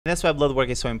That's why blood work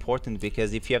is so important,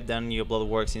 because if you have done your blood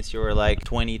work since you were like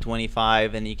 20,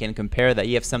 25, and you can compare that,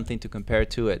 you have something to compare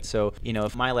to it. So, you know,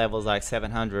 if my level is like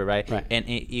 700, right? And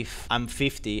if I'm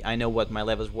 50, I know what my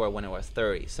levels were when I was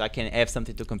 30. So I can have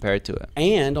something to compare to it.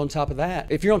 And on top of that,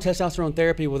 if you're on testosterone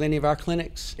therapy with any of our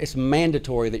clinics, it's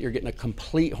mandatory that you're getting a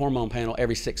complete hormone panel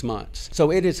every 6 months.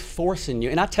 So it is forcing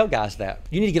you, and I tell guys that,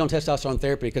 you need to get on testosterone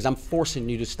therapy because I'm forcing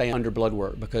you to stay under blood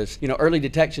work, because, you know, early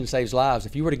detection saves lives.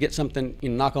 If you were to get something, you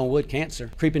know, knock on wood,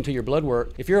 cancer, creep into your blood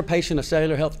work, if you're a patient of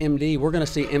Cellular Health MD, we're going to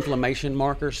see inflammation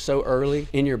markers so early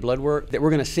in your blood work that we're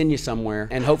going to send you somewhere,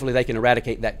 and hopefully they can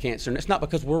eradicate that cancer. And it's not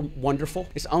because we're wonderful,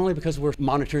 it's only because we're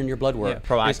monitoring your blood work. Yeah,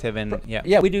 proactive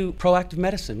Yeah, we do proactive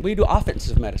medicine. We do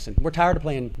offensive medicine. We're tired of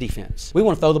playing defense. We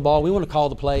want to throw the ball, we want to call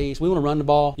the plays, we want to run the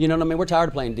ball. You know what I mean? We're tired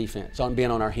of playing defense, on being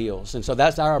on our heels. And so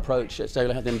that's our approach at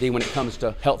Cellular Health MD when it comes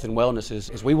to health and wellness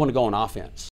is we want to go on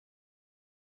offense.